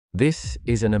This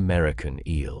is an American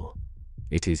eel.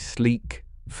 It is sleek,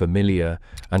 familiar,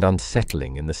 and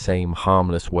unsettling in the same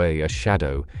harmless way a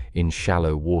shadow in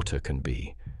shallow water can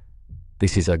be.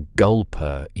 This is a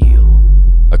gulper eel,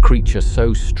 a creature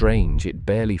so strange it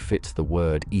barely fits the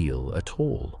word eel at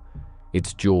all.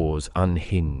 Its jaws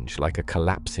unhinge like a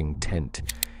collapsing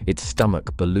tent. Its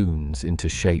stomach balloons into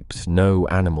shapes no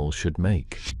animal should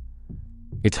make.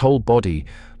 Its whole body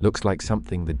looks like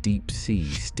something the deep sea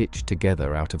stitched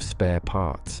together out of spare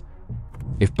parts.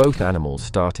 If both animals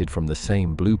started from the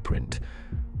same blueprint,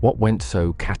 what went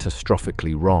so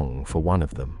catastrophically wrong for one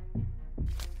of them?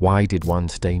 Why did one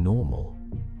stay normal,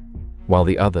 while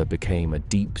the other became a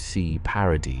deep-sea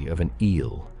parody of an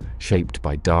eel, shaped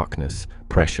by darkness,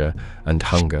 pressure, and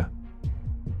hunger?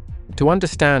 To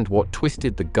understand what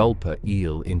twisted the gulper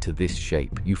eel into this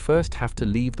shape, you first have to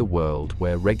leave the world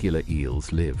where regular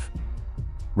eels live.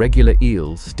 Regular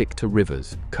eels stick to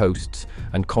rivers, coasts,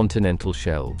 and continental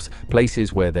shelves,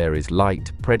 places where there is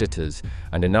light, predators,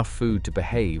 and enough food to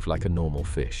behave like a normal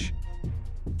fish.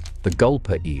 The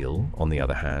gulper eel, on the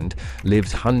other hand,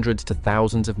 lives hundreds to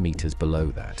thousands of meters below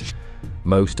that.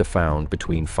 Most are found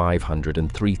between 500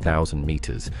 and 3,000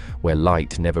 meters, where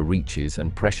light never reaches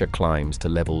and pressure climbs to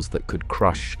levels that could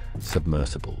crush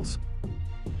submersibles.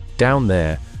 Down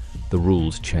there, the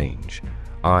rules change.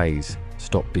 Eyes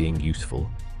stop being useful,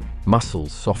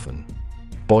 muscles soften,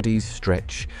 bodies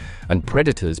stretch, and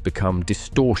predators become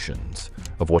distortions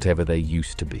of whatever they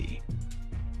used to be.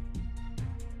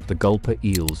 The gulper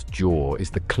eel's jaw is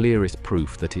the clearest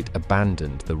proof that it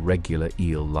abandoned the regular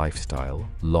eel lifestyle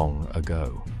long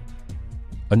ago.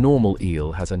 A normal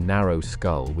eel has a narrow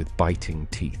skull with biting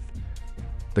teeth.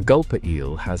 The gulper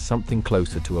eel has something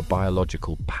closer to a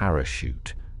biological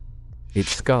parachute.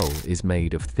 Its skull is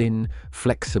made of thin,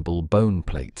 flexible bone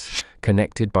plates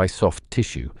connected by soft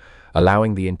tissue,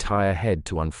 allowing the entire head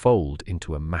to unfold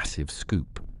into a massive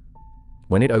scoop.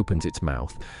 When it opens its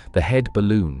mouth, the head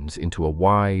balloons into a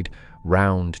wide,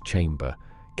 round chamber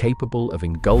capable of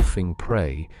engulfing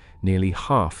prey nearly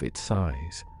half its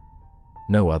size.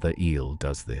 No other eel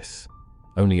does this.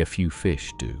 Only a few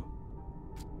fish do.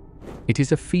 It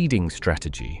is a feeding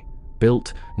strategy,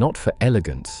 built not for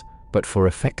elegance, but for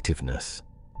effectiveness.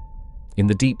 In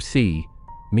the deep sea,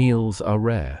 meals are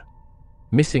rare.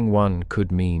 Missing one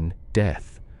could mean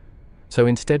death. So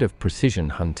instead of precision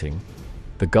hunting,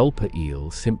 the gulper eel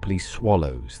simply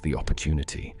swallows the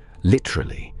opportunity.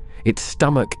 Literally, its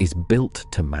stomach is built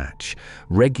to match.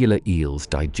 Regular eels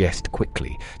digest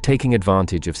quickly, taking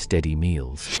advantage of steady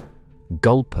meals.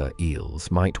 Gulper eels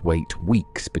might wait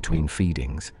weeks between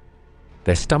feedings.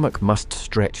 Their stomach must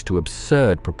stretch to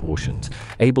absurd proportions,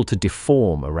 able to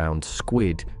deform around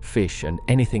squid, fish, and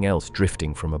anything else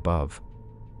drifting from above.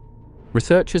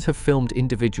 Researchers have filmed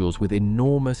individuals with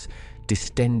enormous,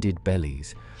 distended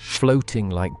bellies, floating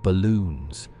like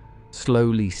balloons,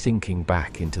 slowly sinking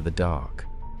back into the dark.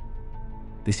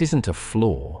 This isn't a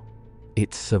flaw,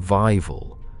 it's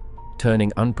survival,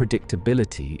 turning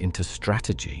unpredictability into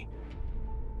strategy.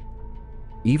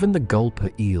 Even the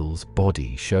gulper eel's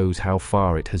body shows how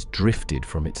far it has drifted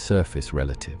from its surface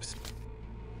relatives.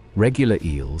 Regular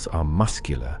eels are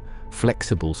muscular,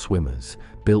 flexible swimmers,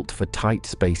 built for tight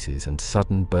spaces and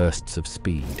sudden bursts of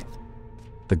speed.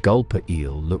 The gulper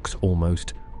eel looks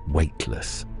almost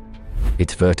weightless.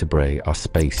 Its vertebrae are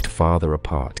spaced farther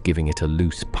apart, giving it a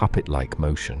loose, puppet-like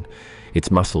motion.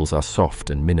 Its muscles are soft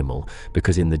and minimal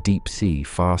because in the deep sea,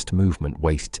 fast movement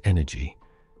wastes energy.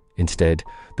 Instead,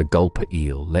 the gulper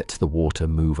eel lets the water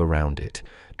move around it,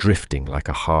 drifting like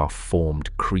a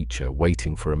half-formed creature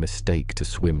waiting for a mistake to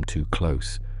swim too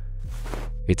close.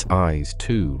 Its eyes,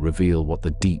 too, reveal what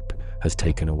the deep has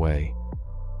taken away.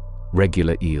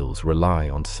 Regular eels rely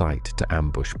on sight to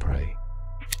ambush prey.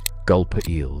 Gulper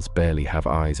eels barely have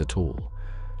eyes at all,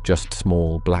 just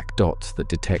small black dots that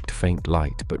detect faint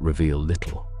light but reveal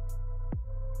little.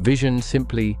 Vision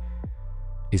simply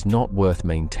is not worth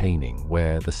maintaining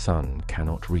where the sun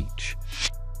cannot reach.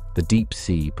 The deep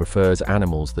sea prefers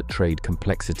animals that trade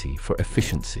complexity for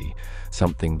efficiency,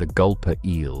 something the gulper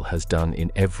eel has done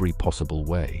in every possible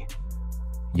way.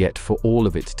 Yet for all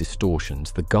of its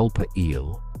distortions, the gulper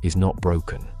eel is not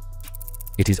broken.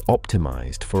 It is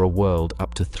optimized for a world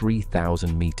up to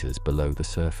 3,000 meters below the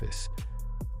surface.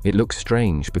 It looks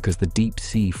strange because the deep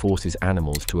sea forces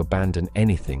animals to abandon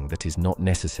anything that is not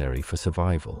necessary for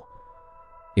survival.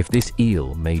 If this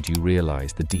eel made you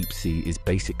realize the deep sea is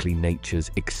basically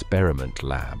nature's experiment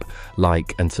lab,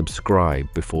 like and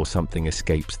subscribe before something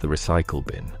escapes the recycle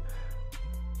bin.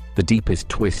 The deepest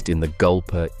twist in the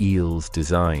gulper eel's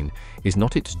design is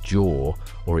not its jaw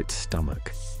or its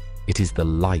stomach. It is the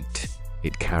light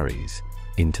it carries.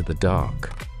 into the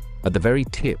dark. At the very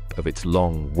tip of its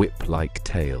long, whip-like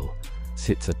tail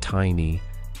sits a tiny,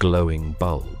 glowing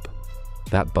bulb.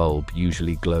 That bulb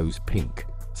usually glows pink,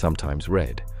 sometimes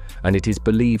red, and it is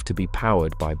believed to be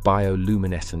powered by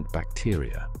bioluminescent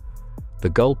bacteria. The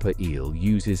gulper eel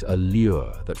uses a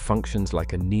lure that functions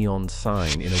like a neon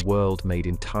sign in a world made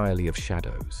entirely of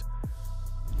shadows.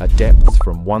 At depths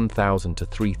from 1,000 to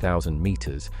 3,000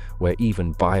 meters, where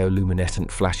even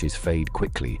bioluminescent flashes fade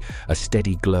quickly, a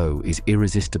steady glow is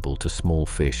irresistible to small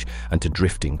fish and to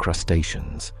drifting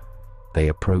crustaceans. They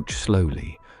approach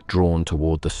slowly, drawn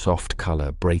toward the soft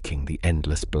color breaking the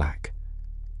endless black.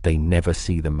 They never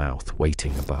see the mouth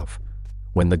waiting above.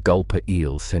 When the gulper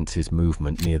eel senses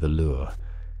movement near the lure,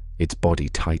 its body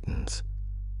tightens.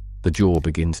 The jaw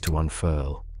begins to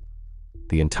unfurl.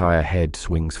 The entire head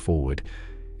swings forward,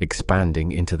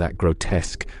 expanding into that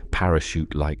grotesque,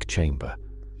 parachute-like chamber.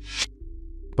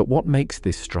 But what makes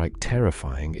this strike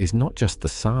terrifying is not just the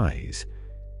size,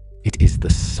 it is the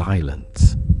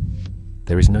silence.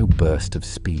 There is no burst of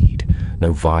speed,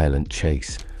 no violent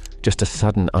chase, just a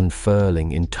sudden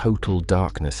unfurling in total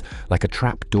darkness, like a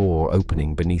trap door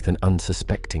opening beneath an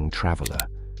unsuspecting traveler.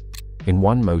 In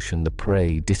one motion, the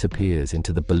prey disappears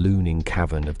into the ballooning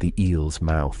cavern of the eel's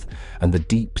mouth, and the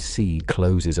deep sea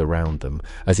closes around them,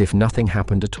 as if nothing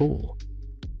happened at all.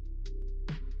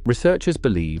 Researchers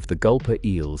believe the gulper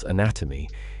eel's anatomy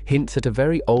hints at a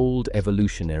very old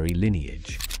evolutionary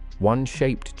lineage, one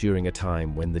shaped during a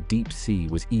time when the deep sea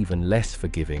was even less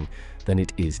forgiving than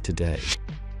it is today.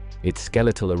 Its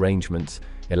skeletal arrangements,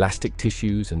 elastic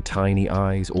tissues, and tiny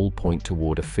eyes all point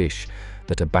toward a fish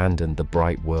that abandoned the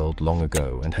bright world long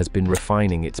ago and has been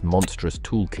refining its monstrous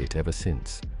toolkit ever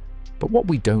since. But what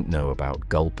we don't know about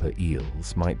gulper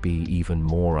eels might be even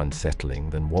more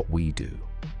unsettling than what we do.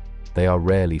 They are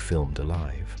rarely filmed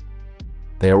alive.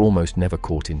 They are almost never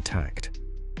caught intact.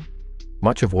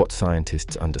 Much of what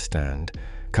scientists understand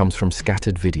comes from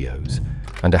scattered videos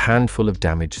and a handful of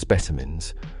damaged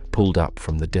specimens pulled up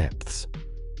from the depths.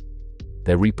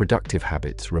 Their reproductive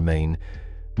habits remain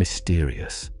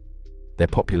mysterious. Their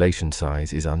population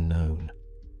size is unknown.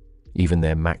 Even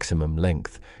their maximum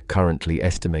length, currently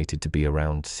estimated to be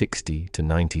around 60 to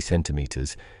 90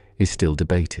 centimeters, is still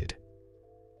debated.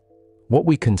 What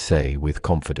we can say with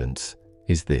confidence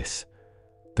is this: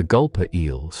 the gulper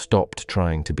eel stopped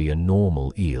trying to be a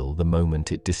normal eel the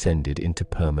moment it descended into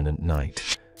permanent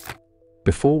night.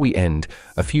 Before we end,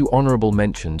 a few honorable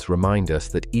mentions remind us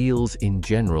that eels in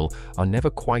general are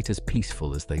never quite as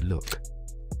peaceful as they look.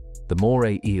 The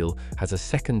moray eel has a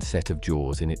second set of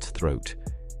jaws in its throat.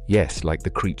 Yes, like the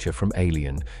creature from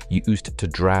Alien, used to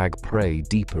drag prey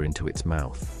deeper into its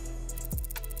mouth.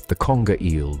 The conger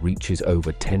eel reaches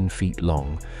over 10 feet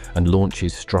long and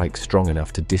launches strikes strong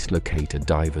enough to dislocate a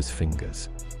diver's fingers.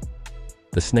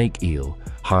 The snake eel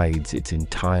hides its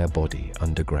entire body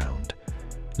underground,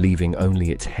 leaving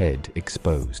only its head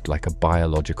exposed like a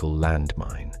biological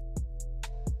landmine.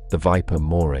 The viper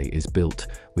moray is built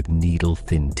with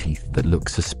needle-thin teeth that look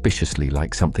suspiciously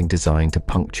like something designed to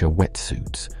puncture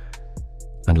wetsuits.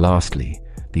 And lastly,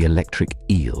 the electric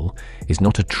eel is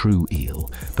not a true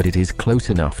eel, but it is close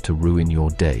enough to ruin your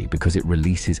day because it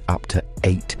releases up to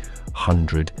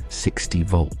 860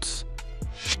 volts.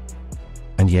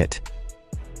 And yet,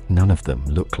 none of them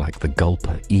look like the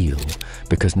gulper eel,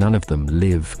 because none of them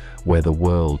live where the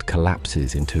world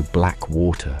collapses into black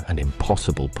water and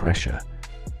impossible pressure.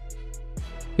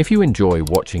 If you enjoy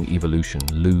watching evolution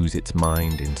lose its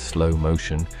mind in slow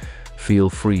motion, feel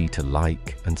free to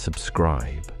like and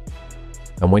subscribe.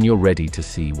 And when you're ready to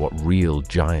see what real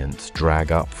giants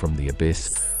drag up from the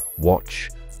abyss, watch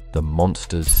the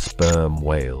monster's sperm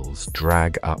whales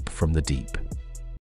drag up from the deep.